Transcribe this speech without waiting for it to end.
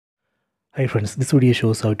Hi friends, this video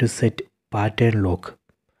shows how to set pattern lock.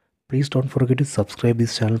 Please don't forget to subscribe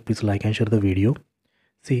this channel. Please like and share the video.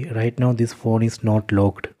 See, right now this phone is not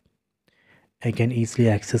locked. I can easily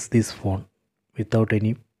access this phone without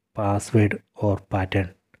any password or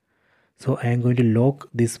pattern. So I am going to lock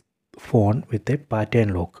this phone with a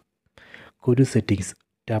pattern lock. Go to settings,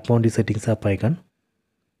 tap on the settings app icon,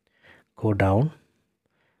 go down,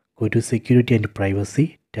 go to security and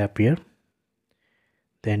privacy, tap here,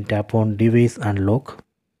 then tap on device unlock,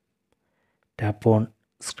 tap on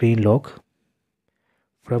screen lock.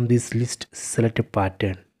 From this list select a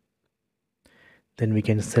pattern, then we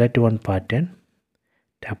can select one pattern,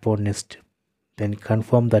 tap on next, then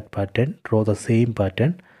confirm that pattern, draw the same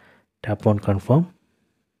pattern, tap on confirm,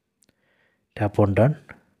 tap on done.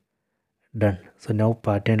 So now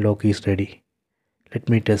pattern lock is ready. Let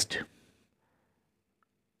me test.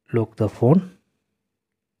 Lock the phone,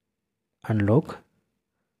 unlock.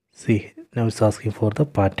 See, now it's asking for the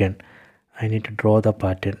pattern. I need to draw the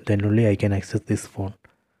pattern, then only I can access this phone.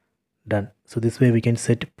 Done. So this way we can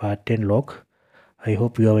set pattern lock. I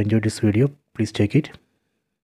hope you have enjoyed this video. Please check it.